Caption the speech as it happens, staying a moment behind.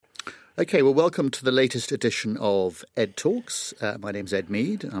Okay, well, welcome to the latest edition of Ed Talks. My name's Ed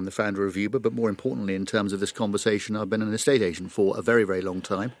Mead. I'm the founder of Uber, but more importantly, in terms of this conversation, I've been an estate agent for a very, very long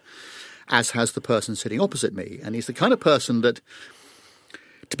time, as has the person sitting opposite me. And he's the kind of person that,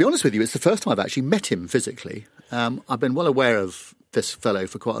 to be honest with you, it's the first time I've actually met him physically. I've been well aware of this fellow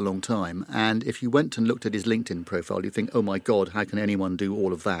for quite a long time. And if you went and looked at his LinkedIn profile, you'd think, oh, my God, how can anyone do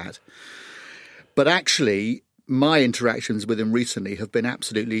all of that? But actually, my interactions with him recently have been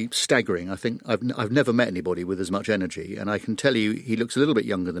absolutely staggering. I think I've never met anybody with as much energy. And I can tell you he looks a little bit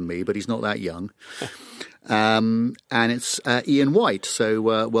younger than me, but he's not that young. And it's Iain White.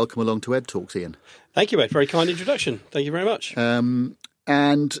 So welcome along to Ed Talks, Iain. Thank you, Ed. Very kind introduction. Thank you very much.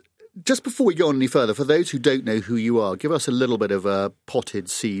 And just before we go on any further, for those who don't know who you are, give us a little bit of a potted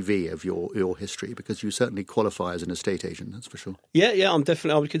CV of your history, because you certainly qualify as an estate agent, that's for sure. Yeah, I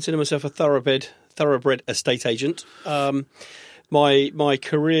would consider myself a thoroughbred estate agent. My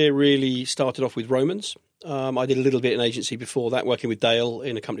career really started off with Romans. I did a little bit in agency before that, working with Dale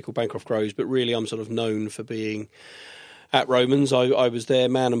in a company called Bancroft Groves, but really I'm sort of known for being at Romans. I was there,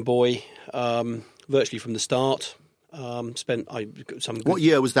 man and boy, virtually from the start. What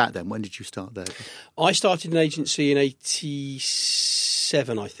year was that then? When did you start there? I started an agency in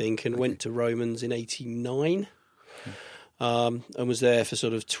 87, I think, and went to Romans in 89. And was there for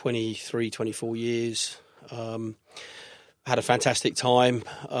sort of 23, 24 years. Had a fantastic time.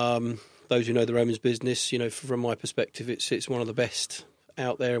 Those who know the Romans business, from my perspective, it's one of the best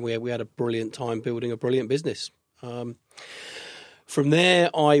out there, and we had a brilliant time building a brilliant business. From there,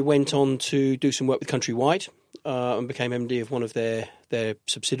 I went on to do some work with Countrywide. And became MD of one of their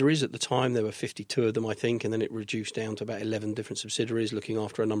subsidiaries. At the time, there were 52 of them, I think, and then it reduced down to about 11 different subsidiaries looking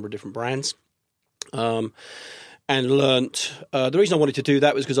after a number of different brands. And learnt the reason I wanted to do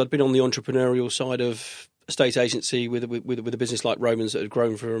that was because I'd been on the entrepreneurial side of estate agency with a business like Romans that had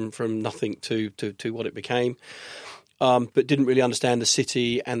grown from nothing to what it became, but didn't really understand the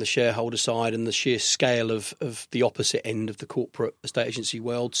city and the shareholder side and the sheer scale of the opposite end of the corporate estate agency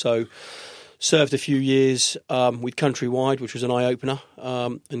world. So served a few years with Countrywide, which was an eye-opener,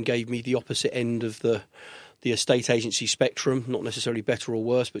 and gave me the opposite end of the estate agency spectrum, not necessarily better or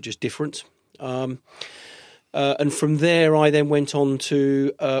worse, but just different. And from there, I then went on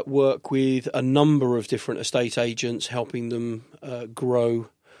to work with a number of different estate agents, helping them grow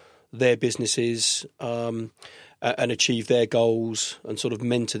their businesses and achieve their goals, and sort of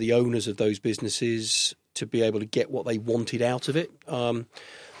mentor the owners of those businesses to be able to get what they wanted out of it.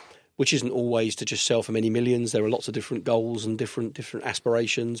 Which isn't always to just sell for many millions. There are lots of different goals and different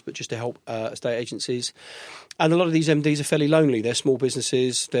aspirations, but just to help estate agencies. And a lot of these MDs are fairly lonely. They're small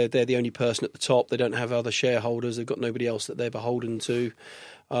businesses. They're the only person at the top. They don't have other shareholders. They've got nobody else that they're beholden to.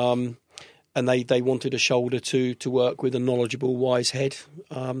 And they wanted a shoulder to work with, a knowledgeable, wise head.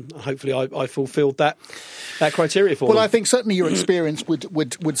 Hopefully I fulfilled that criteria for them. Well, I think certainly your experience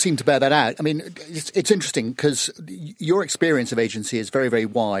would seem to bear that out. I mean, it's interesting because your experience of agency is very, very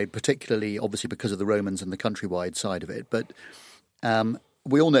wide, particularly obviously because of the Romans and the Countrywide side of it. But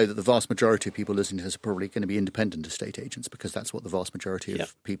we all know that the vast majority of people listening to this are probably going to be independent estate agents, because that's what the vast majority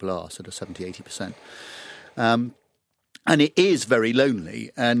of people are, sort of 70, 80%. And it is very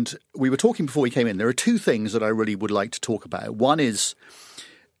lonely. And we were talking before we came in. There are two things that I really would like to talk about. One is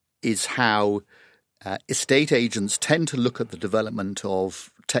how estate agents tend to look at the development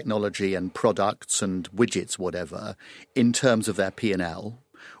of technology and products and widgets, whatever, in terms of their P&L,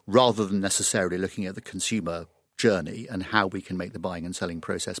 rather than necessarily looking at the consumer journey and how we can make the buying and selling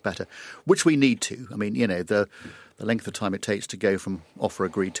process better, which we need to. I mean, the length of time it takes to go from offer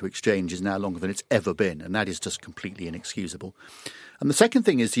agreed to exchange is now longer than it's ever been, and that is just completely inexcusable. And the second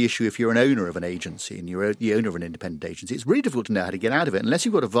thing is the issue if you're an owner of an agency and you're the owner of an independent agency, it's really difficult to know how to get out of it. Unless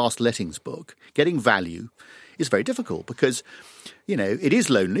you've got a vast lettings book, getting value is very difficult because, it is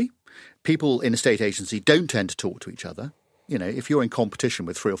lonely. People in a estate agency don't tend to talk to each other. If you're in competition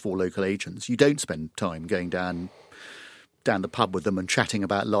with 3 or 4 local agents, you don't spend time going down the pub with them and chatting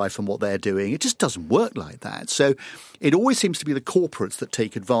about life and what they're doing. It just doesn't work like that. So it always seems to be the corporates that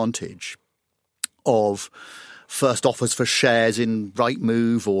take advantage of first offers for shares in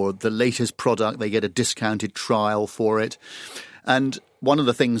Rightmove or the latest product. They get a discounted trial for it. And one of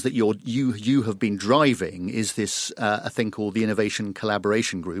the things that you have been driving is this a thing called the Innovation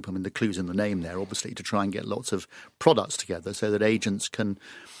Collaboration Group. I mean, the clue's in the name there, obviously, to try and get lots of products together so that agents can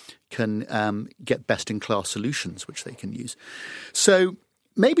get best-in-class solutions which they can use. So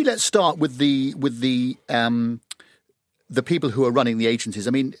maybe let's start with the people who are running the agencies.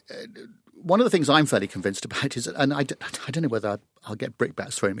 I mean, one of the things I'm fairly convinced about is, and I don't know whether I'll get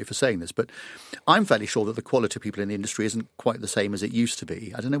brickbats thrown at me for saying this, but I'm fairly sure that the quality of people in the industry isn't quite the same as it used to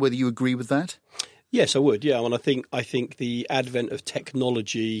be. I don't know whether you agree with that. Yes, I would. Yeah, and I think the advent of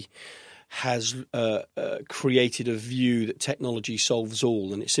technology has created a view that technology solves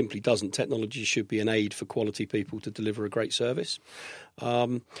all, and it simply doesn't. Technology should be an aid for quality people to deliver a great service.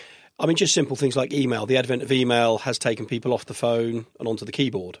 I mean, just simple things like email. The advent of email has taken people off the phone and onto the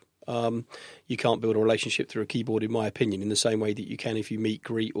keyboard. You can't build a relationship through a keyboard, in my opinion, in the same way that you can if you meet,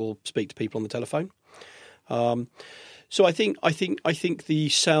 greet, or speak to people on the telephone. So I think the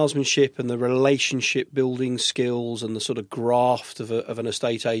salesmanship and the relationship building skills and the sort of graft of an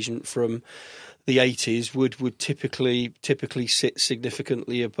estate agent from the 80s would typically sit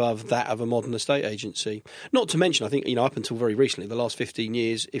significantly above that of a modern estate agency. Not to mention, I think, up until very recently, the last 15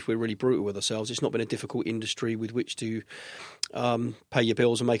 years, if we're really brutal with ourselves, it's not been a difficult industry with which to pay your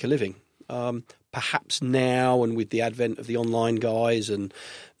bills and make a living. Perhaps now, and with the advent of the online guys and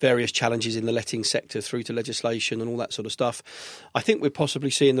various challenges in the letting sector through to legislation and all that sort of stuff, I think we're possibly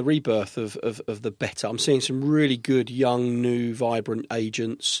seeing the rebirth of the better. I'm seeing some really good, young, new, vibrant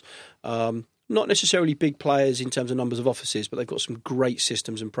agents. Not necessarily big players in terms of numbers of offices, but they've got some great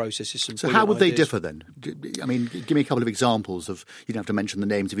systems and processes. So how would they differ then? I mean, give me a couple of examples of, you don't have to mention the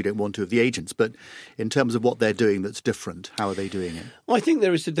names if you don't want to, of the agents, but in terms of what they're doing that's different, how are they doing it? I think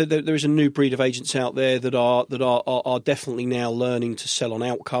there is a new breed of agents out there that are definitely now learning to sell on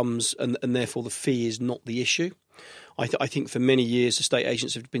outcomes, and therefore the fee is not the issue. I think for many years estate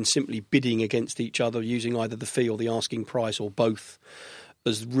agents have been simply bidding against each other using either the fee or the asking price or both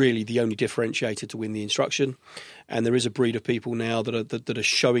as really the only differentiator to win the instruction. And there is a breed of people now that are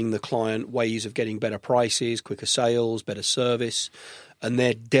showing the client ways of getting better prices, quicker sales, better service, and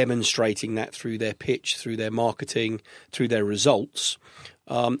they're demonstrating that through their pitch, through their marketing, through their results,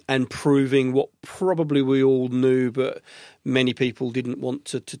 and proving what probably we all knew, but many people didn't want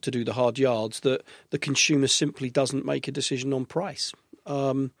to do the hard yards, that the consumer simply doesn't make a decision on price.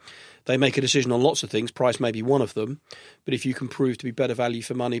 They make a decision on lots of things. Price may be one of them, but if you can prove to be better value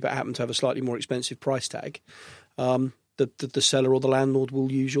for money but happen to have a slightly more expensive price tag, the seller or the landlord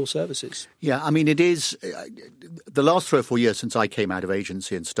will use your services. Yeah, I mean, it is the last 3 or 4 years since I came out of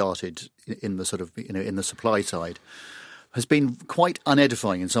agency and started in the sort of, in the supply side, has been quite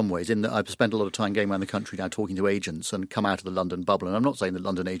unedifying in some ways, in that I've spent a lot of time going around the country now talking to agents and come out of the London bubble. And I'm not saying that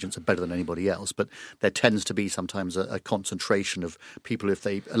London agents are better than anybody else, but there tends to be sometimes a concentration of people.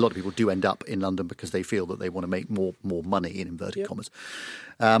 A lot of people do end up in London because they feel that they want to make more money, in inverted commas.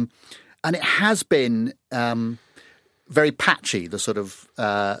 And it has been very patchy, the sort of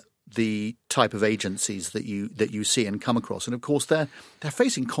the type of agencies that you see and come across. And of course they're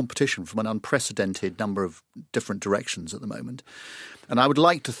facing competition from an unprecedented number of different directions at the moment. And I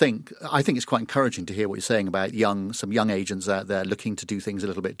think it's quite encouraging to hear what you're saying about some young agents out there looking to do things a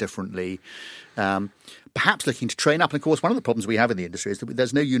little bit differently, perhaps looking to train up. And of course one of the problems we have in the industry is that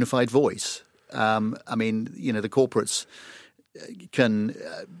there's no unified voice. I mean, the corporates can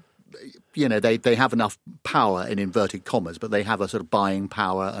they have enough power in inverted commas, but they have a sort of buying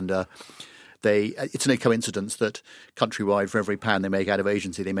power, and it's no coincidence that Countrywide, for every pound they make out of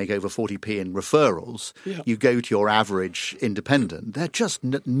agency, they make over 40p in referrals. Yeah. You go to your average independent, they're just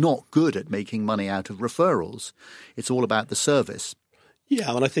not good at making money out of referrals. It's all about the service.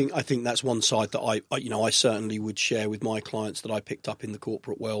 Yeah, and I think that's one side that I certainly would share with my clients that I picked up in the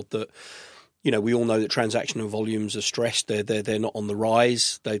corporate world, that we all know that transactional volumes are stressed. They're not on the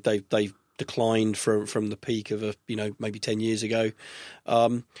rise. They've declined from the peak of maybe 10 years ago.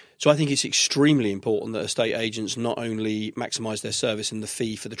 So I think it's extremely important that estate agents not only maximise their service and the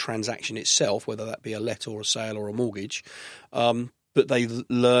fee for the transaction itself, whether that be a let or a sale or a mortgage, but they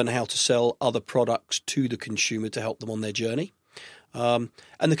learn how to sell other products to the consumer to help them on their journey. And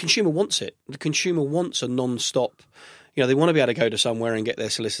the consumer wants it. The consumer wants a non-stop. They want to be able to go to somewhere and get their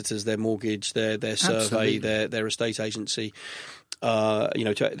solicitors, their mortgage, their survey, their estate agency,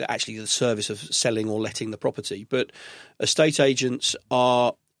 to actually the service of selling or letting the property. But estate agents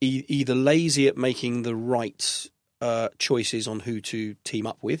are either lazy at making the right choices on who to team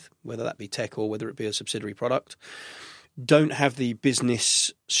up with, whether that be tech or whether it be a subsidiary product, don't have the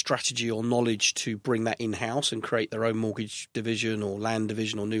business strategy or knowledge to bring that in-house and create their own mortgage division or land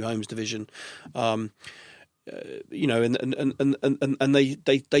division or new homes division. And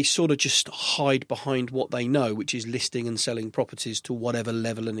they sort of just hide behind what they know, which is listing and selling properties to whatever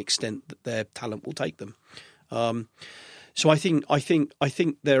level and extent that their talent will take them. So I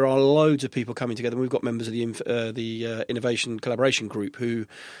think there are loads of people coming together. We've got members of the Innovation Collaboration Group who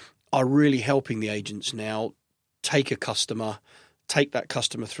are really helping the agents now take a customer, take that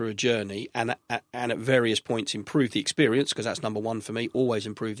customer through a journey and at various points improve the experience, because that's number one for me, always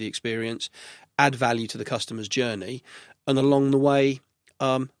improve the experience, add value to the customer's journey, and along the way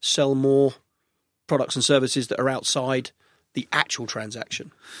sell more products and services that are outside the actual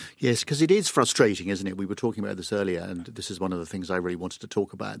transaction. Yes, because it is frustrating, isn't it? We were talking about this earlier, and this is one of the things I really wanted to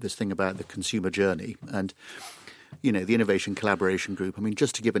talk about, this thing about the consumer journey. And, you know, the Innovation Collaboration Group, I mean,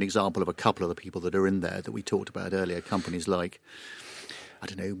 just to give an example of a couple of the people that are in there that we talked about earlier, companies like, I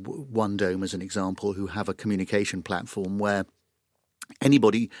don't know, One Dome as an example, who have a communication platform where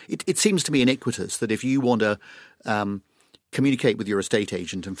anybody, it seems to me iniquitous that if you want to communicate with your estate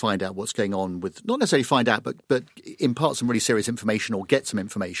agent and find out what's going on with, not necessarily find out, but impart some really serious information or get some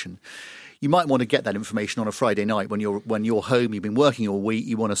information. You might want to get that information on a Friday night when you're home, you've been working all week,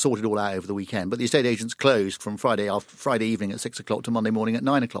 you want to sort it all out over the weekend. But the estate agent's closed from Friday evening at 6 o'clock to Monday morning at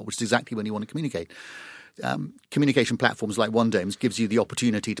 9 o'clock, which is exactly when you want to communicate. Communication platforms like One Domes gives you the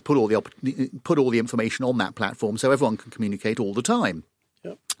opportunity to put all the information on that platform so everyone can communicate all the time.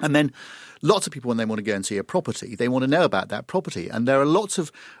 Yep. And then lots of people, when they want to go and see a property, they want to know about that property. And there are lots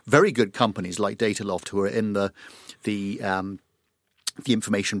of very good companies like Dataloft who are in the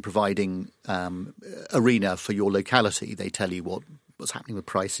information providing arena for your locality. They tell you what's happening with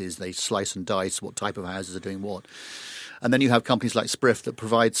prices. They slice and dice what type of houses are doing what. And then you have companies like Spriff that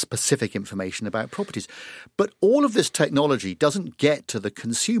provide specific information about properties. But all of this technology doesn't get to the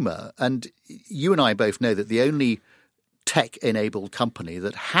consumer. And you and I both know that the only tech-enabled company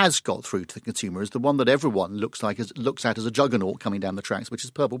that has got through to the consumer is the one that everyone looks at as a juggernaut coming down the tracks, which is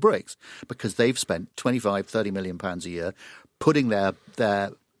Purple Bricks, because they've spent 25-30 million pounds a year putting their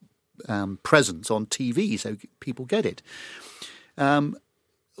presence on TV so people get it.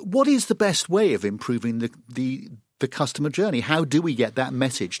 What is the best way of improving the customer journey? How do we get that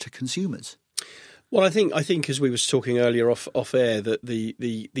message to consumers? Well, I think as we were talking earlier off air, that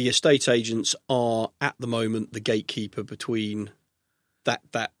the estate agents are at the moment the gatekeeper between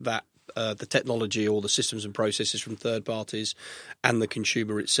the technology or the systems and processes from third parties and the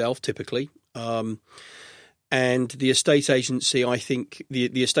consumer itself, typically. And the estate agency, I think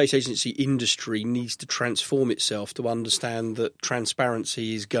the estate agency industry needs to transform itself to understand that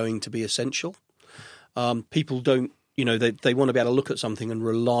transparency is going to be essential. People don't. You know, they want to be able to look at something and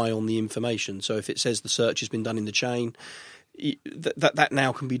rely on the information. So if it says the search has been done in the chain, that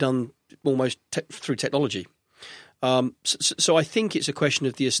now can be done almost through technology. So I think it's a question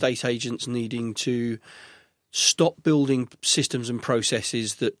of the estate agents needing to stop building systems and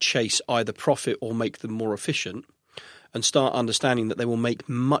processes that chase either profit or make them more efficient, and start understanding that they will make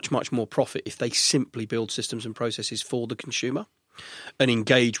much, much more profit if they simply build systems and processes for the consumer and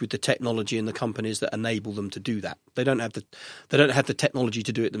engage with the technology and the companies that enable them to do that. They don't have the technology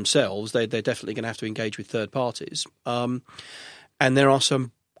to do it themselves. They're definitely going to have to engage with third parties. And there are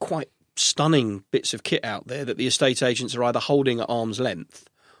some quite stunning bits of kit out there that the estate agents are either holding at arm's length,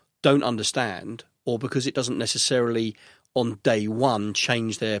 don't understand, or because it doesn't necessarily on day one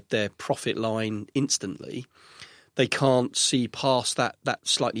change their profit line instantly, they can't see past that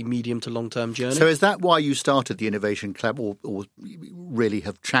slightly medium to long-term journey. So is that why you started the Innovation Collab, or really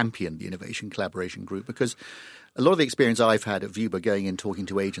have championed the Innovation Collaboration Group? Because a lot of the experience I've had at Vuba going in talking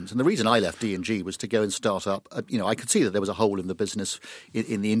to agents, and the reason I left D&G was to go and start up, I could see that there was a hole in the business,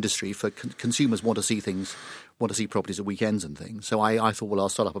 in the industry, for consumers want to see properties at weekends and things. So I thought, well, I'll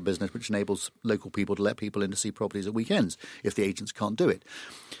start up a business which enables local people to let people in to see properties at weekends if the agents can't do it.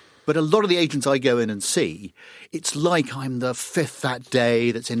 But a lot of the agents I go in and see, it's like I'm the fifth that day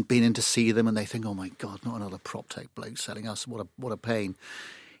that's been in to see them, and they think, oh my God, not another proptech bloke selling us. What a pain.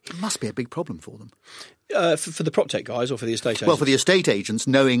 It must be a big problem for them. For the proptech guys or for the estate agents? Well, for the estate agents,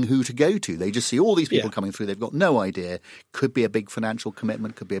 knowing who to go to. They just see all these people coming through. They've got no idea. Could be a big financial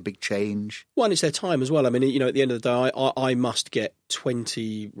commitment. Could be a big change. One, it's their time as well. I mean, at the end of the day, I must get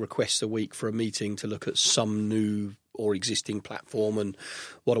 20 requests a week for a meeting to look at some new or existing platform, and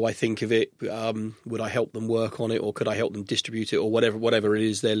what do I think of it? Would I help them work on it, or could I help them distribute it, or whatever it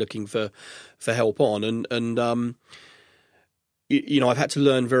is they're looking for help on? And I've had to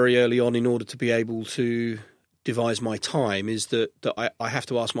learn very early on, in order to be able to devise my time, is that I have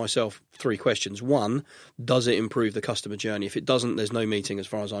to ask myself 3 questions. One, does it improve the customer journey? If it doesn't, there's no meeting as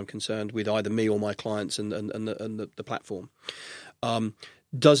far as I'm concerned with either me or my clients and the platform.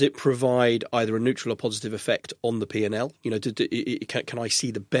 Does it provide either a neutral or positive effect on the P&L? Can I see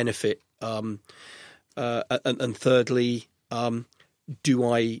the benefit? And thirdly, do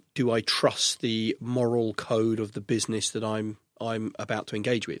I trust the moral code of the business that I'm about to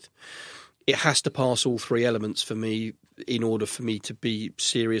engage with? It has to pass all 3 elements for me in order for me to be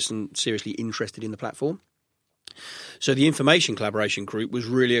seriously interested in the platform. So the information collaboration group was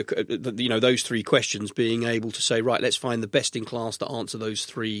really, those three questions, being able to say, right, let's find the best in class to answer those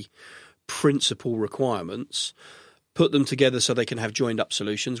three principal requirements, put them together so they can have joined up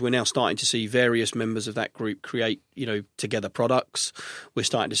solutions. We're now starting to see various members of that group create, together products. We're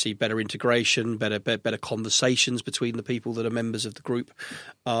starting to see better integration, better conversations between the people that are members of the group.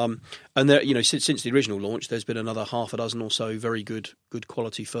 And there, since the original launch, there's been another half a dozen or so very good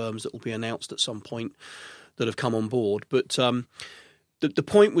quality firms that will be announced at some point that have come on board. But the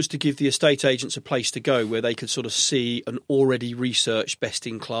point was to give the estate agents a place to go where they could sort of see an already researched best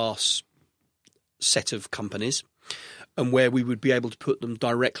in class set of companies, and where we would be able to put them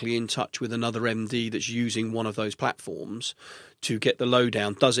directly in touch with another MD that's using one of those platforms to get the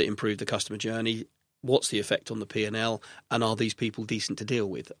lowdown. Does it improve the customer journey? What's the effect on the P&L? And are these people decent to deal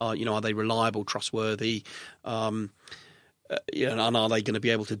with? Are they reliable, trustworthy? And are they going to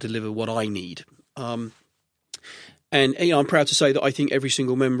be able to deliver what I need? And I'm proud to say that I think every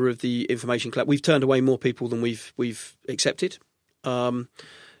single member of the Information Club, we've turned away more people than we've accepted.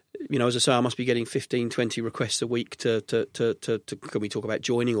 As I say, I must be getting 15, 20 requests a week to can we talk about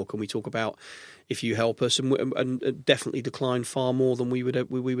joining, or can we talk about if you help us, and definitely decline far more than we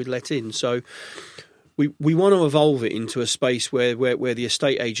would let in. So we want to evolve it into a space where the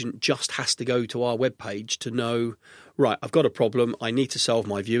estate agent just has to go to our webpage to know, right, I've got a problem, I need to solve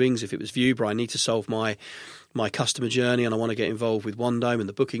my viewings if it was Viewbra, I need to solve my customer journey and I want to get involved with OneDome and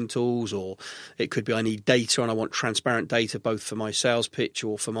the booking tools, or it could be I need data and I want transparent data both for my sales pitch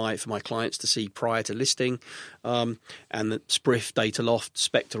or for my clients to see prior to listing, and that Spriff, Dataloft,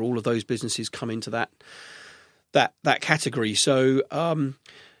 Spectre, all of those businesses come into that category. So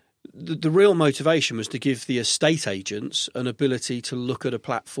the real motivation was to give the estate agents an ability to look at a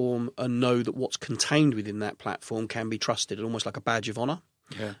platform and know that what's contained within that platform can be trusted, almost like a badge of honour.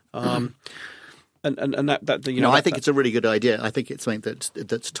 Yeah. And I think it's a really good idea. I think it's something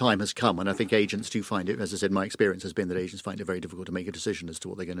that time has come, and I think agents do find it. As I said, my experience has been that agents find it very difficult to make a decision as to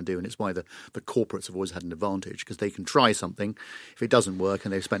what they're going to do, and it's why the corporates have always had an advantage, because they can try something. If it doesn't work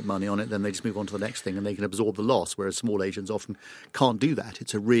and they've spent money on it, then they just move on to the next thing and they can absorb the loss. Whereas small agents often can't do that.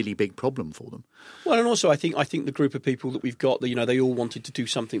 It's a really big problem for them. Well, and also I think the group of people that we've got, they all wanted to do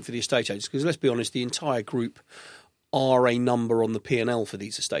something for the estate agents, because let's be honest, the entire group are a number on the P&L for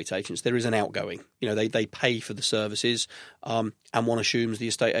these estate agents. There is an outgoing. They pay for the services, and one assumes the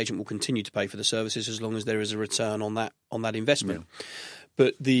estate agent will continue to pay for the services as long as there is a return on that investment. Yeah.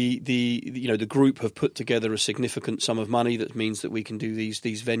 But the group have put together a significant sum of money that means that we can do these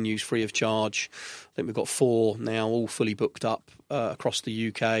venues free of charge. I think we've got 4 now, all fully booked up across the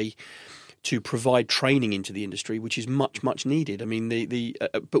UK, to provide training into the industry, which is much, much needed. I mean,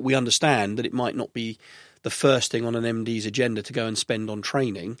 but we understand that it might not be the first thing on an MD's agenda to go and spend on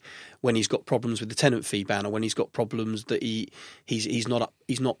training when he's got problems with the tenant fee ban, or when he's got problems that he's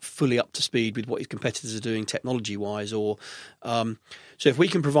not fully up to speed with what his competitors are doing technology wise. Or so if we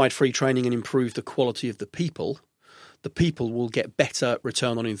can provide free training and improve the quality of the people will get better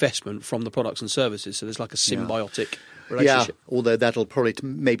return on investment from the products and services. So there's like a symbiotic relationship. Yeah, although that'll probably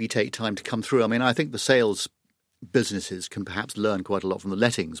maybe take time to come through. I mean, I think the sales businesses can perhaps learn quite a lot from the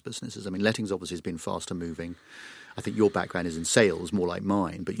lettings businesses. I mean, lettings obviously has been faster moving. I think your background is in sales, more like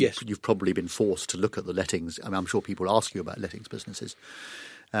mine, but you've probably been forced to look at the lettings. I mean, I'm sure people ask you about lettings businesses.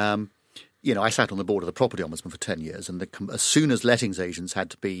 I sat on the board of the Property Ombudsman for 10 years, and as soon as lettings agents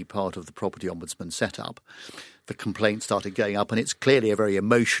had to be part of the Property Ombudsman setup, the complaints started going up, and it's clearly a very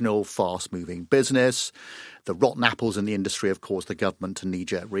emotional, fast-moving business. The rotten apples in the industry have caused the government to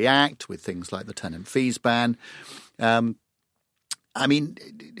knee-jerk react with things like the tenant fees ban. I mean,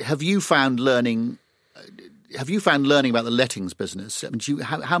 have you found learning about the lettings business? I mean,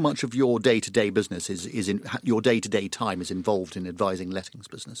 how much of your day-to-day business is in your day-to-day time is involved in advising lettings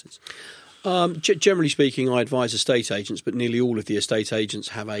businesses? Generally speaking, I advise estate agents, but nearly all of the estate agents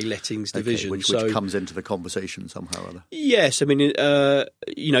have a lettings division, which comes into the conversation somehow or other. Yes, I mean,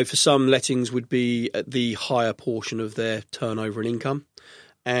 for some, lettings would be the higher portion of their turnover and income,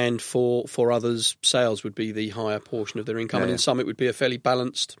 and for others, sales would be the higher portion of their income, and in some, it would be a fairly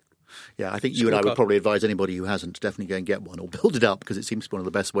balanced. Yeah, I think you and I would probably advise anybody who hasn't to definitely go and get one or build it up, because it seems to be one of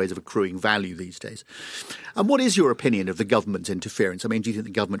the best ways of accruing value these days. And what is your opinion of the government's interference? I mean, do you think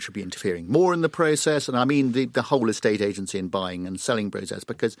the government should be interfering more in the process? And I mean the whole estate agency and buying and selling process,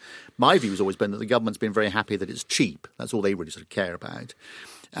 because my view has always been that the government's been very happy that it's cheap. That's all they really sort of care about.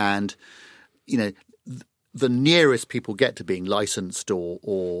 And, the nearest people get to being licensed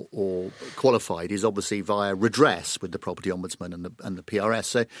or qualified is obviously via redress with the Property Ombudsman and the PRS.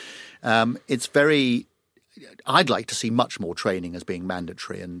 So it's very. I'd like to see much more training as being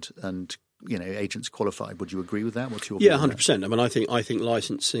mandatory and agents qualified. Would you agree with that? What's your view? Yeah, 100%. I mean, I think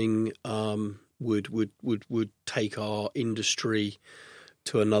licensing would take our industry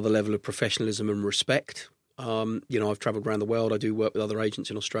to another level of professionalism and respect. I've travelled around the world. I do work with other agents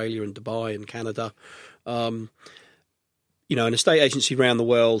in Australia and Dubai and Canada. An estate agency around the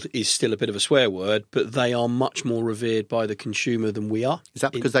world is still a bit of a swear word, but they are much more revered by the consumer than we are. Is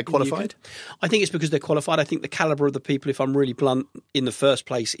that because they're qualified? I think it's because they're qualified. I think the calibre of the people, if I'm really blunt, in the first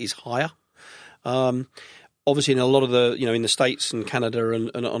place is higher. Obviously, in a lot of the, in the States and Canada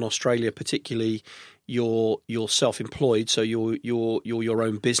and Australia particularly, you're self-employed, so you're your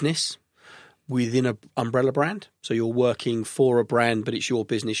own business within an umbrella brand. So you're working for a brand, but it's your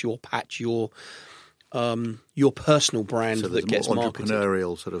business, your patch, your personal brand that gets marketed.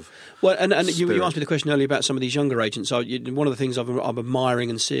 Entrepreneurial sort of. Well, and you asked me the question earlier about some of these younger agents. One of the things I'm admiring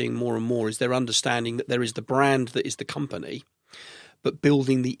and seeing more and more is their understanding that there is the brand that is the company, but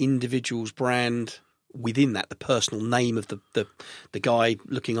building the individual's brand within that, the personal name of the guy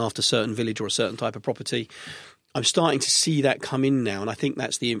looking after a certain village or a certain type of property. I'm starting to see that come in now, and I think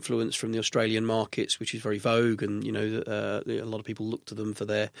that's the influence from the Australian markets, which is very vogue, and a lot of people look to them for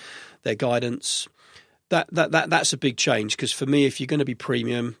their guidance. That's a big change, because for me, if you're going to be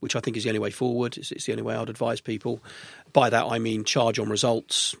premium, which I think is the only way forward, it's the only way I'd advise people. By that I mean charge on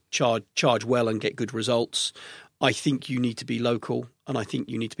results, charge well and get good results. I think you need to be local, and I think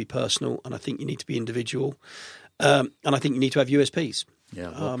you need to be personal, and I think you need to be individual, and I think you need to have USPs.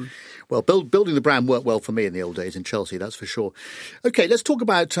 Yeah, building the brand worked well for me in the old days in Chelsea, that's for sure. Okay, let's talk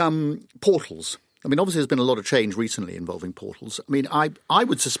about portals. I mean, obviously there's been a lot of change recently involving portals. I mean, I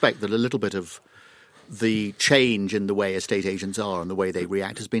would suspect that a little bit of the change in the way estate agents are and the way they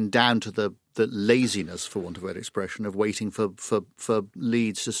react has been down to the laziness, for want of a better expression, of waiting for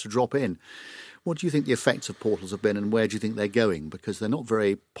leads just to drop in. What do you think the effects of portals have been, and where do you think they're going? Because they're not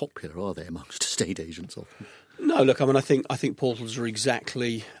very popular, are they, amongst estate agents often? No, look, I mean, I think portals are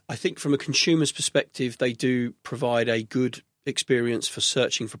exactly. I think from a consumer's perspective, they do provide a good experience for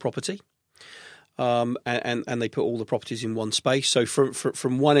searching for property, and they put all the properties in one space. So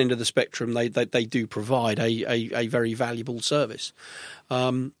from one end of the spectrum, they do provide a very valuable service.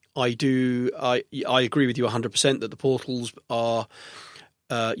 I agree with you 100% that the portals are,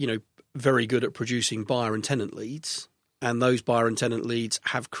 very good at producing buyer and tenant leads, and those buyer and tenant leads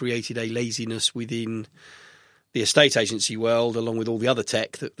have created a laziness within the estate agency world, along with all the other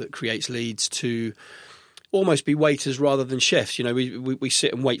tech that creates leads, to almost be waiters rather than chefs. We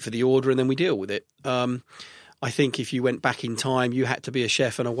sit and wait for the order and then we deal with it. I think if you went back in time, you had to be a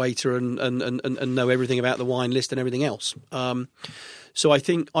chef and a waiter and know everything about the wine list and everything else. So I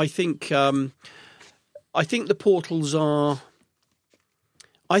think the portals are.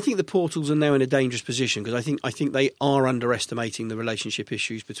 I think the portals are now in a dangerous position, because I think they are underestimating the relationship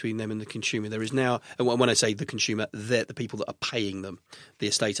issues between them and the consumer. There is now, and when I say the consumer, they're the people that are paying them, the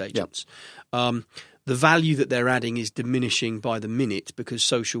estate agents. Yep. The value that they're adding is diminishing by the minute, because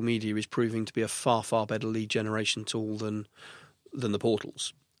social media is proving to be a far, far better lead generation tool than the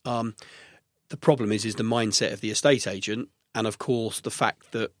portals. The problem is the mindset of the estate agent, and of course the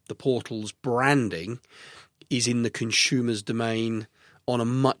fact that the portal's branding is in the consumer's domain on a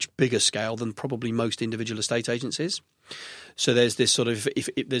much bigger scale than probably most individual estate agencies. So there's this sort of if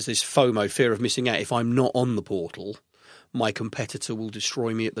there's this FOMO, fear of missing out. If I'm not on the portal, my competitor will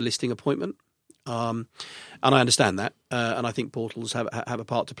destroy me at the listing appointment. And I understand that, and I think portals have a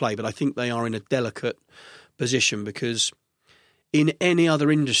part to play. But I think they are in a delicate position, because in any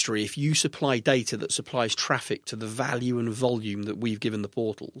other industry, if you supply data that supplies traffic to the value and volume that we've given the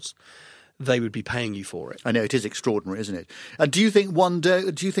portals, they would be paying you for it. I know, it is extraordinary, isn't it? And do you think One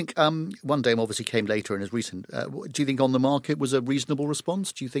Dame obviously came later and is recent. Do you think On the Market was a reasonable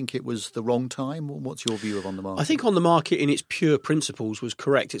response? Do you think it was the wrong time? What's your view of On the Market? I think On the Market in its pure principles was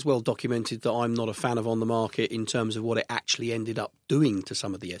correct. It's well documented that I'm not a fan of On the Market in terms of what it actually ended up doing to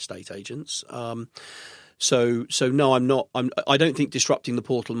some of the estate agents. So no, I'm not. I don't think disrupting the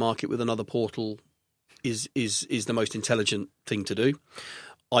portal market with another portal is the most intelligent thing to do.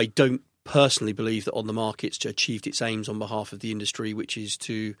 I don't personally believe that On the Market's achieved its aims on behalf of the industry, which is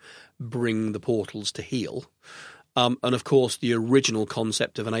to bring the portals to heel. And of course, the original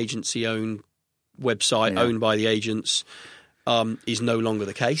concept of an agency-owned website owned by the agents is no longer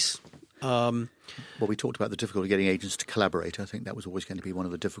the case. Well, we talked about the difficulty of getting agents to collaborate. I think that was always going to be one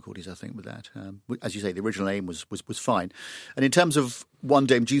of the difficulties, I think, with that. As you say, the original aim was fine. And in terms of One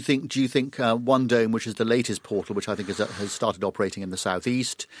Dome, do you think One Dome, which is the latest portal, which I think has started operating in the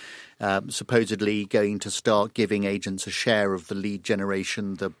southeast, supposedly going to start giving agents a share of the lead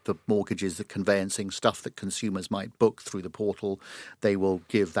generation, the mortgages, the conveyancing stuff that consumers might book through the portal, they will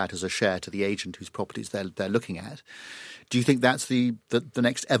give that as a share to the agent whose properties they're looking at. Do you think that's the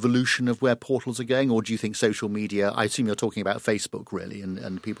next evolution of where portals are going, or do you think social media, I assume you're talking about Facebook really,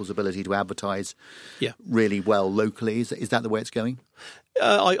 and people's ability to advertise really well locally, is that the way it's going?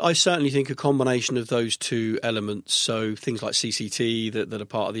 I certainly think a combination of those two elements, so things like CCT that are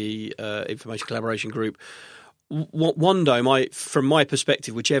part of the Information Collaboration Group. One Dome, from my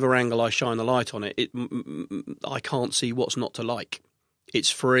perspective, whichever angle I shine the light on it, I can't see what's not to like. It's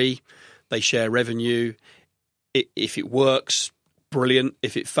free, they share revenue. If it works, brilliant.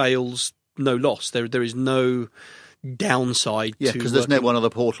 If it fails, no loss. There is no downside. Yeah, because there's no one other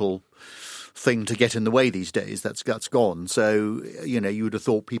portal thing to get in the way these days. That's gone. So, you would have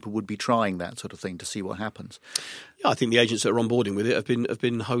thought people would be trying that sort of thing to see what happens. Yeah, I think the agents that are onboarding with it have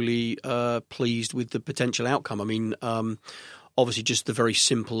been wholly pleased with the potential outcome. I mean, obviously just the very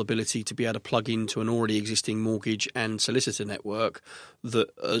simple ability to be able to plug into an already existing mortgage and solicitor network that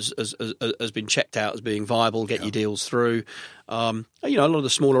has been checked out as being viable, get your deals through. A lot of the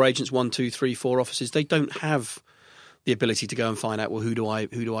smaller agents, 1, 2, 3, 4 offices, they don't have the ability to go and find out, well, who do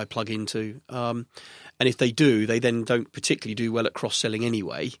I plug into? And if they do, they then don't particularly do well at cross-selling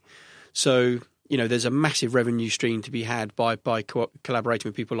anyway. So, there's a massive revenue stream to be had by collaborating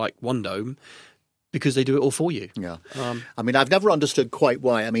with people like One Dome, because they do it all for you. Yeah. I mean, I've never understood quite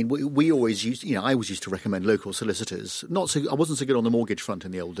why. I mean, we always used, I always used to recommend local solicitors. I wasn't so good on the mortgage front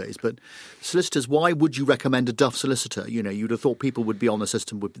in the old days, but solicitors, why would you recommend a Duff solicitor? You'd have thought people would be on the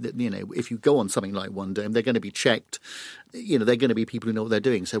system. If you go on something like One Dome, they're going to be checked. They're going to be people who know what they're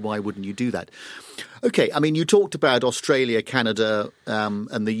doing. So why wouldn't you do that? Okay. I mean, you talked about Australia, Canada,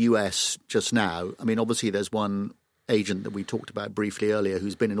 and the US just now. I mean, obviously there's one agent that we talked about briefly earlier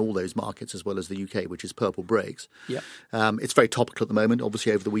who's been in all those markets as well as the UK, which is Purple Bricks. Yeah. It's very topical at the moment.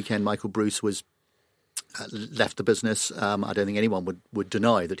 Obviously, over the weekend, Michael Bruce was left the business. I don't think anyone would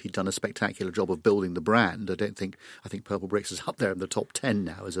deny that he'd done a spectacular job of building the brand. I think Purple Bricks is up there in the top 10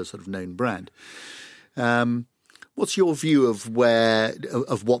 now as a sort of known brand. What's your view of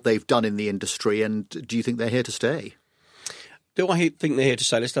what they've done in the industry, and do you think they're here to stay? Do I think they're here to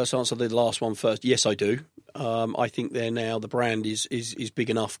stay? Let's answer the last one first. Yes, I do. I think the brand is big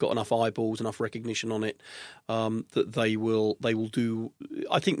enough, got enough eyeballs, enough recognition on it that they will do.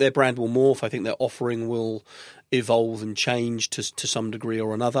 I think their brand will morph. I think their offering will evolve and change to some degree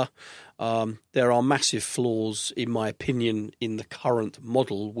or another. There are massive flaws, in my opinion, in the current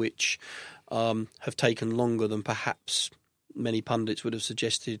model, which have taken longer than perhaps many pundits would have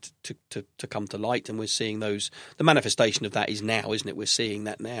suggested to come to light, and we're seeing those. The manifestation of that is now, isn't it? We're seeing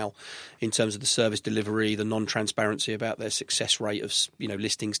that now in terms of the service delivery, the non-transparency about their success rate of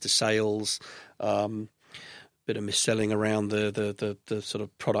listings to sales, bit of mis-selling around the sort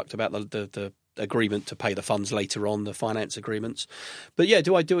of product about the agreement to pay the funds later on, the finance agreements. But yeah,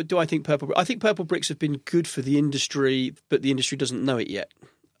 do I think Purple? I think Purple Bricks have been good for the industry, but the industry doesn't know it yet.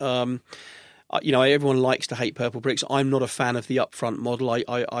 Everyone likes to hate Purple Bricks. I'm not a fan of the upfront model.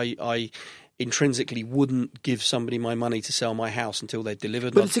 I intrinsically wouldn't give somebody my money to sell my house until they're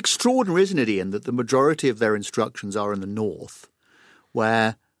delivered. But it's extraordinary, isn't it, Ian, that the majority of their instructions are in the north,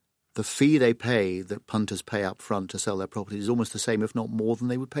 where the fee they pay, that punters pay up front to sell their property, is almost the same, if not more, than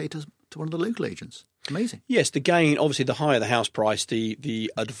they would pay to one of the local agents. Amazing. Yes, the gain, obviously, the higher the house price, the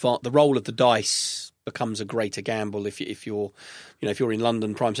roll of the dice becomes a greater gamble if you're in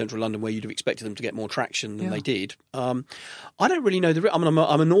London, prime central London, where you'd have expected them to get more traction than they did. I don't really know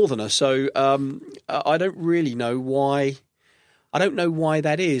I'm a northerner, so I don't really know why. I don't know why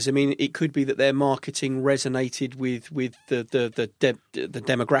that is. I mean, it could be that their marketing resonated with the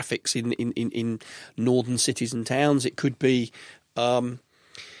demographics in northern cities and towns. It could be that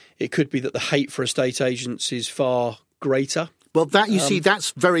the hate for estate agents is far greater. Well,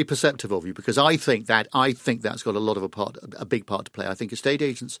 that's very perceptive of you, because I think that's got a big part to play. I think estate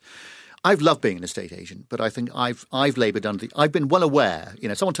agents. I've loved being an estate agent, but I think I've laboured under I've been well aware.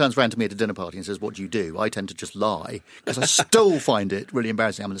 Someone turns around to me at a dinner party and says, "What do you do?" I tend to just lie, because I still find it really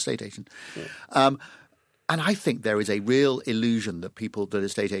embarrassing. I'm an estate agent. Yeah. And I think there is a real illusion that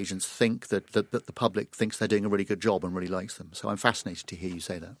estate agents think that the public thinks they're doing a really good job and really likes them. So I'm fascinated to hear you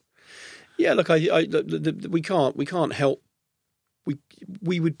say that. Yeah, look, we can't help.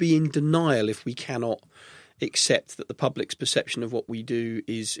 We would be in denial if we cannot accept that the public's perception of what we do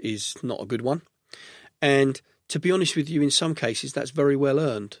is not a good one. And to be honest with you, in some cases, that's very well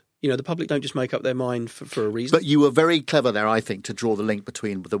earned. The public don't just make up their mind for a reason. But you were very clever there, I think, to draw the link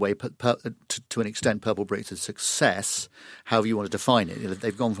between the way, to an extent, Purple Bricks' success, however you want to define it.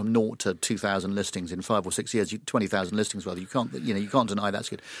 They've gone from 0 to 2,000 listings in 5 or 6 years, 20,000 listings rather. You can't deny that's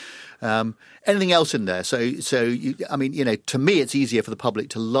good. Anything else in there? To me, it's easier for the public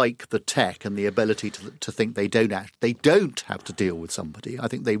to like the tech and the ability to think they don't have to deal with somebody. I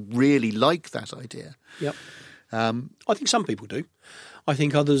think they really like that idea. Yep. I think some people do. I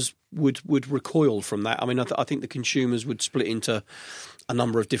think others would recoil from that. I mean, I think the consumers would split into a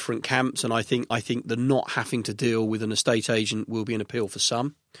number of different camps, and I think the not having to deal with an estate agent will be an appeal for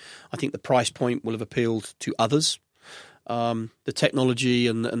some. I think the price point will have appealed to others. The technology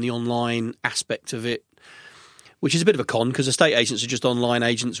and the online aspect of it, which is a bit of a con because estate agents are just online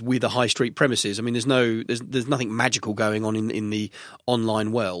agents with a high street premises. I mean, there's nothing magical going on in the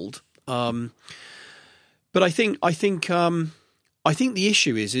online world. But I think the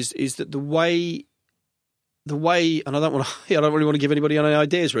issue is that the way, and I don't really want to give anybody any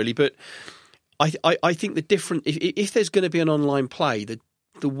ideas really, but I think the different if there's going to be an online play,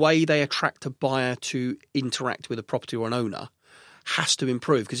 the way they attract a buyer to interact with a property or an owner has to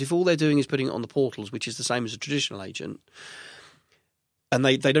improve, because if all they're doing is putting it on the portals, which is the same as a traditional agent, and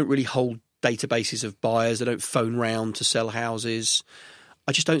they don't really hold databases of buyers, they don't phone round to sell houses,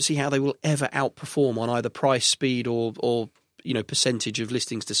 I just don't see how they will ever outperform on either price, speed, or percentage of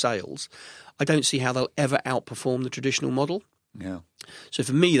listings to sales. I don't see how they'll ever outperform the traditional model. Yeah. So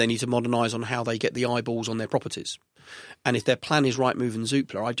for me, they need to modernise on how they get the eyeballs on their properties. And if their plan is Rightmove and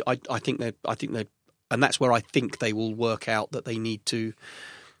Zoopla, I think they, and that's where I think they will work out that they need to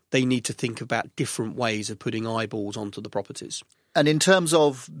think about different ways of putting eyeballs onto the properties. And in terms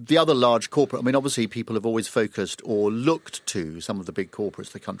of the other large corporate, I mean, obviously people have always focused or looked to some of the big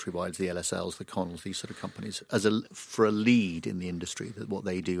corporates, the Countrywides, the LSLs, the Connells, these sort of companies, for a lead in the industry, that what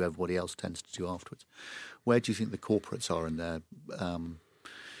they do, everybody else tends to do afterwards. Where do you think the corporates are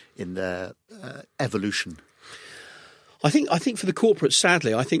in their evolution? I think for the corporates,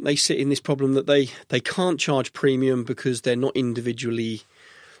 sadly, I think they sit in this problem that they can't charge premium because they're not individually,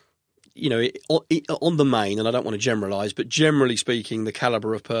 on the main, and I don't want to generalise, but generally speaking, the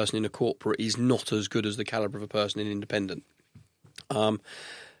calibre of person in a corporate is not as good as the calibre of a person in independent.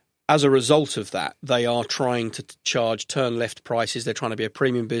 As a result of that, they are trying to charge turn left prices. They're trying to be a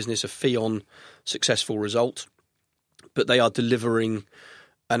premium business, a fee on successful result, but they are delivering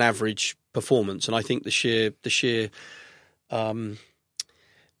an average performance. And I think the sheer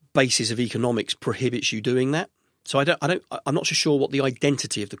basis of economics prohibits you doing that. So I'm not so sure what the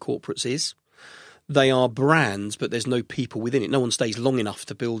identity of the corporates is. They are brands, but there's no people within it. No one stays long enough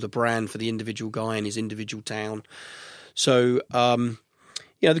to build a brand for the individual guy in his individual town. So, the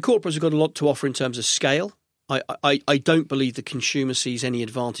corporates have got a lot to offer in terms of scale. I don't believe the consumer sees any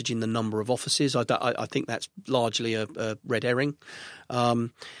advantage in the number of offices. I think that's largely a red herring. In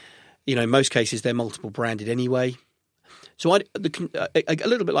most cases, they're multiple branded anyway. So a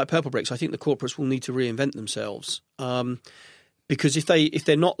little bit like Purple Bricks, I think the corporates will need to reinvent themselves, because if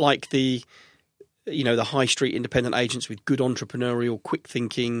they're not like the high street independent agents with good entrepreneurial, quick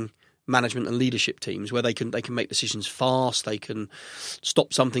thinking management and leadership teams where they can make decisions fast, they can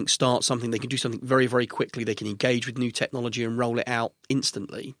stop something, start something, they can do something very, very quickly, they can engage with new technology and roll it out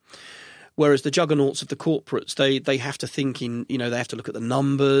instantly. Whereas the juggernauts of the corporates, they have to think they have to look at the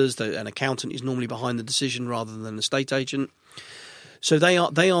numbers. An accountant is normally behind the decision rather than an estate agent. So they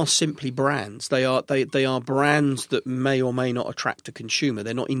are simply brands. They are brands that may or may not attract a consumer.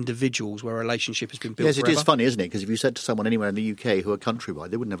 They're not individuals where a relationship has been built. Yes, forever. It is funny, isn't it? Because if you said to someone anywhere in the UK who are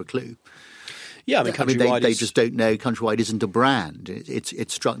Countrywide, they wouldn't have a clue. Yeah, Countrywide. They just don't know. Countrywide isn't a brand.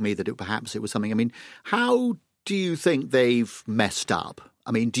 It struck me that perhaps it was something. I mean, how do you think they've messed up? I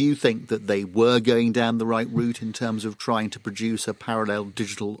mean, do you think that they were going down the right route in terms of trying to produce a parallel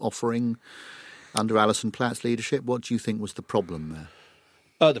digital offering under Alison Platt's leadership? What do you think was the problem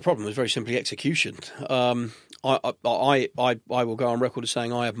there? The problem was very simply execution. I will go on record as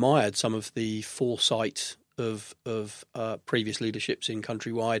saying I admired some of the foresight of previous leaderships in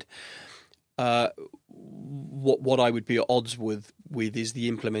Countrywide. What I would be at odds with is the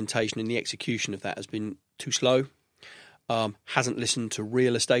implementation and the execution of that has been too slow. Hasn't listened to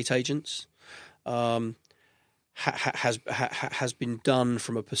real estate agents, has been done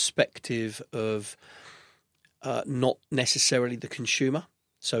from a perspective of not necessarily the consumer.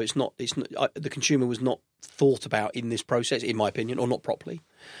 So it's not the consumer was not thought about in this process, in my opinion, or not properly.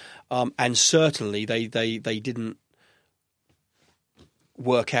 And certainly they didn't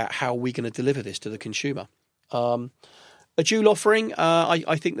work out how we're going to deliver this to the consumer. A dual offering,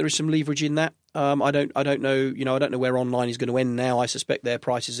 I think there is some leverage in that. I don't know. I don't know where online is going to end now. I suspect their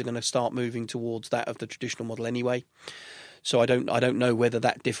prices are going to start moving towards that of the traditional model anyway. So I don't know whether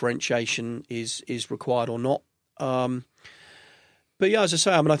that differentiation is required or not. But yeah, as I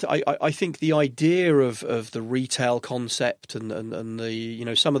say, I mean, I think the idea of the retail concept and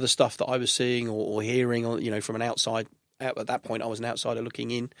the some of the stuff that I was seeing or hearing from an outside. At that point, I was an outsider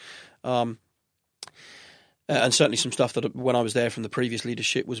looking in. And certainly some stuff that when I was there from the previous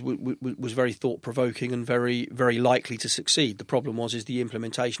leadership was very thought provoking and very very likely to succeed. The problem is the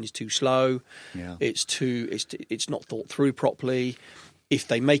implementation is too slow. Yeah. It's not thought through properly. If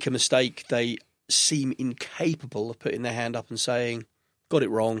they make a mistake, they seem incapable of putting their hand up and saying, "Got it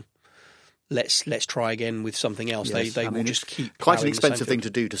wrong. Let's try again with something else." Yes. They will just keep quite an expensive thing to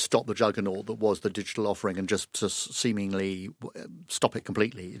do to stop the juggernaut that was the digital offering and just seemingly stop it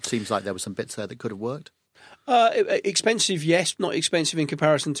completely. It seems like there were some bits there that could have worked. Expensive, yes, not expensive in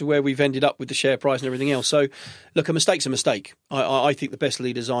comparison to where we've ended up with the share price and everything else. So, look, a mistake's a mistake. I think the best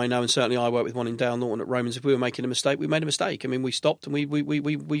leaders I know, and certainly I work with one in Dale Norton at Romans, if we were making a mistake, we made a mistake. I mean, we stopped and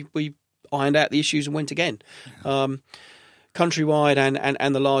we ironed out the issues and went again. Yeah. Countrywide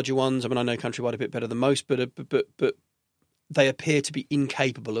and the larger ones, I mean, I know Countrywide a bit better than most, but they appear to be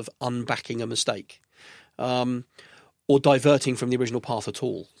incapable of unbacking a mistake or diverting from the original path at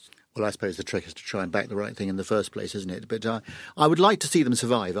all. Well, I suppose the trick is to try and back the right thing in the first place, isn't it? But I would like to see them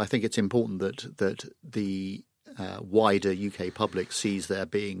survive. I think it's important that the wider UK public sees there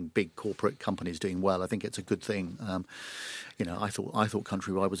being big corporate companies doing well. I think it's a good thing. I thought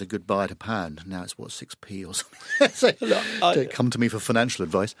Countrywide was a good buy at £1. Now it's 6p or something. So, don't come to me for financial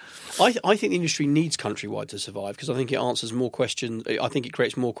advice. I think the industry needs Countrywide to survive because I think it answers more questions. I think it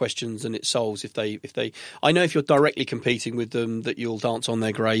creates more questions than it solves if they. I know if you're directly competing with them that you'll dance on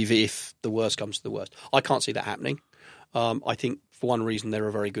their grave if the worst comes to the worst. I can't see that happening. I think for one reason they're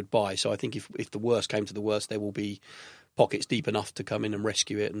a very good buy. So I think if the worst came to the worst, there will be pockets deep enough to come in and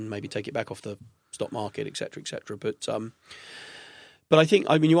rescue it and maybe take it back off the stock market, etc., etc. But I think,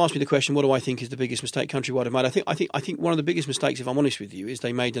 I mean, you asked me the question, what do I think is the biggest mistake Countrywide have made? I think one of the biggest mistakes, if I'm honest with you, is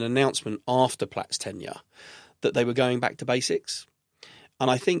they made an announcement after Platt's tenure that they were going back to basics.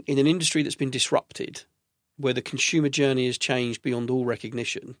 And I think in an industry that's been disrupted, where the consumer journey has changed beyond all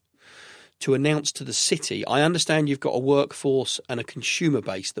recognition, to announce to the city, I understand you've got a workforce and a consumer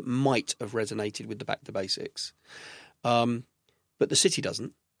base that might have resonated with the back to basics. But the city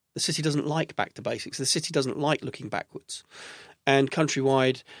doesn't. The city doesn't like back to basics. The city doesn't like looking backwards. And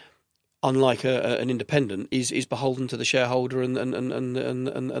Countrywide, unlike an independent, is beholden to the shareholder and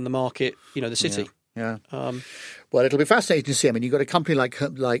the market, the city. Yeah. Well, it'll be fascinating to see. I mean, you've got a company like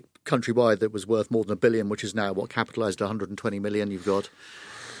Countrywide that was worth more than £1 billion, which is now capitalised at 120 million. You've got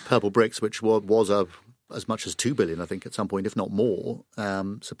Purple Bricks, which was as much as 2 billion, I think, at some point, if not more.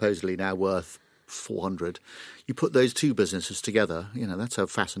 Supposedly now worth 400. You put those two businesses together, that's a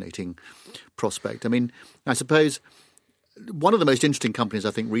fascinating prospect. I mean, I suppose one of the most interesting companies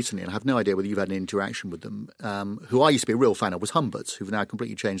I think recently, and I have no idea whether you've had any interaction with them, who I used to be a real fan of, was Humberts, who've now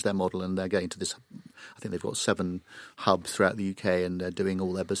completely changed their model and they're going to this. I think they've got 7 hubs throughout the UK and they're doing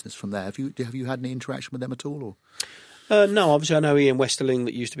all their business from there. Have you had any interaction with them at all? Or? No, obviously I know Iain Westerling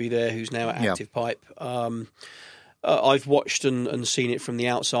that used to be there, who's now at Active Pipe. I've watched and seen it from the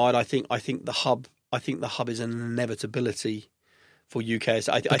outside. I think the hub is an inevitability for UK.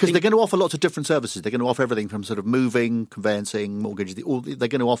 Because they're going to offer lots of different services. They're going to offer everything from sort of moving, conveyancing, mortgages. They're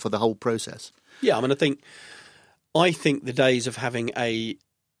going to offer the whole process. Yeah, I mean, I think the days of having a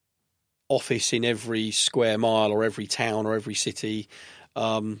office in every square mile or every town or every city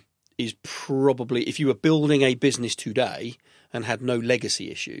is probably, if you were building a business today and had no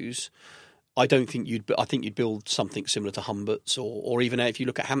legacy issues, I think you'd build something similar to Humberts or even if you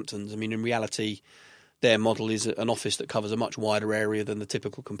look at Hamptons. I mean, in reality, their model is an office that covers a much wider area than the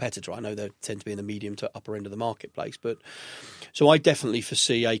typical competitor. I know they tend to be in the medium to upper end of the marketplace, but so I definitely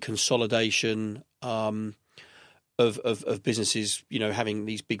foresee a consolidation of businesses, having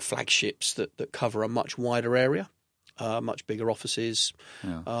these big flagships that cover a much wider area. Much bigger offices,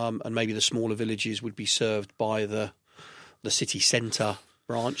 and maybe the smaller villages would be served by the city centre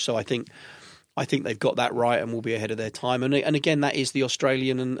branch. So I think they've got that right and will be ahead of their time. And again, that is the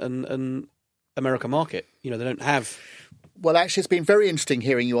Australian and America market. They don't have. Well, actually, it's been very interesting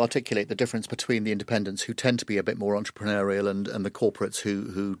hearing you articulate the difference between the independents, who tend to be a bit more entrepreneurial, and the corporates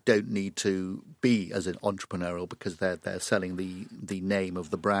who don't need to be as an entrepreneurial because they're selling the name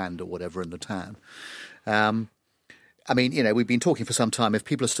of the brand or whatever in the town. I mean, we've been talking for some time. If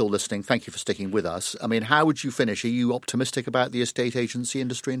people are still listening, thank you for sticking with us. I mean, how would you finish? Are you optimistic about the estate agency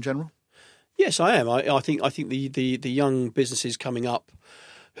industry in general? Yes, I am. I think the young businesses coming up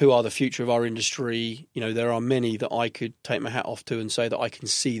who are the future of our industry, there are many that I could take my hat off to and say that I can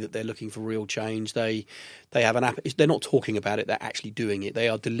see that they're looking for real change. They have an app. They're not talking about it. They're actually doing it. They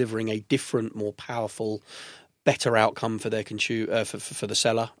are delivering a different, more powerful, better outcome for their for the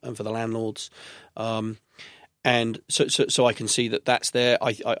seller and for the landlords. And so I can see that that's there.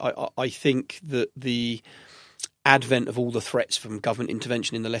 I think that the advent of all the threats from government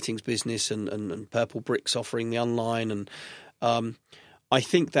intervention in the lettings business and Purple Bricks offering the online and I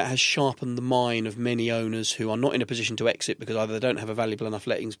think that has sharpened the mind of many owners who are not in a position to exit because either they don't have a valuable enough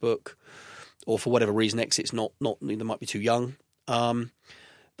lettings book or for whatever reason exit's not they might be too young.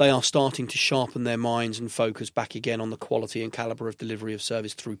 They are starting to sharpen their minds and focus back again on the quality and calibre of delivery of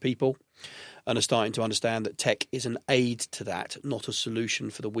service through people and are starting to understand that tech is an aid to that, not a solution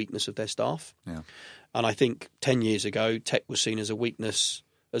for the weakness of their staff. Yeah. And I think 10 years ago, tech was seen as a weakness,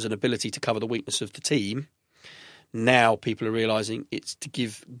 as an ability to cover the weakness of the team. Now people are realising it's to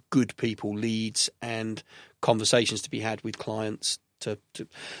give good people leads and conversations to be had with clients. So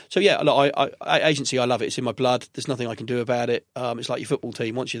yeah, look, I agency, I love it. It's in my blood. There's nothing I can do about it. It's like your football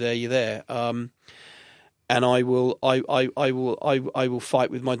team. Once you're there, you're there. And I will fight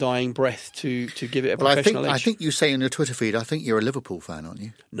with my dying breath to give it a professional edge. I think you say in your Twitter feed, I think you're a Liverpool fan, aren't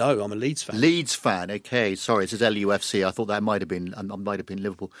you? No, I'm a Leeds fan. Leeds fan. Okay, sorry, it says LUFC. I thought that might have been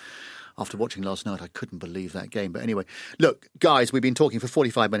Liverpool. After watching last night, I couldn't believe that game. But anyway, look, guys, we've been talking for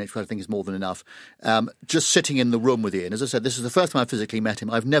 45 minutes, which I think is more than enough. Just sitting in the room with Iain. As I said, this is the first time I've physically met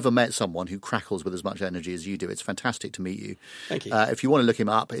him. I've never met someone who crackles with as much energy as you do. It's fantastic to meet you. Thank you. If you want to look him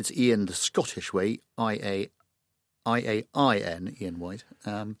up, it's Iain the Scottish way, Iain, Iain White.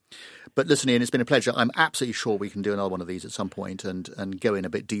 But listen, Iain, it's been a pleasure. I'm absolutely sure we can do another one of these at some point and go in a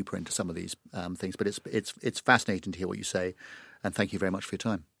bit deeper into some of these things. But it's fascinating to hear what you say. And thank you very much for your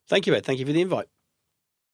time. Thank you, Ed. Thank you for the invite.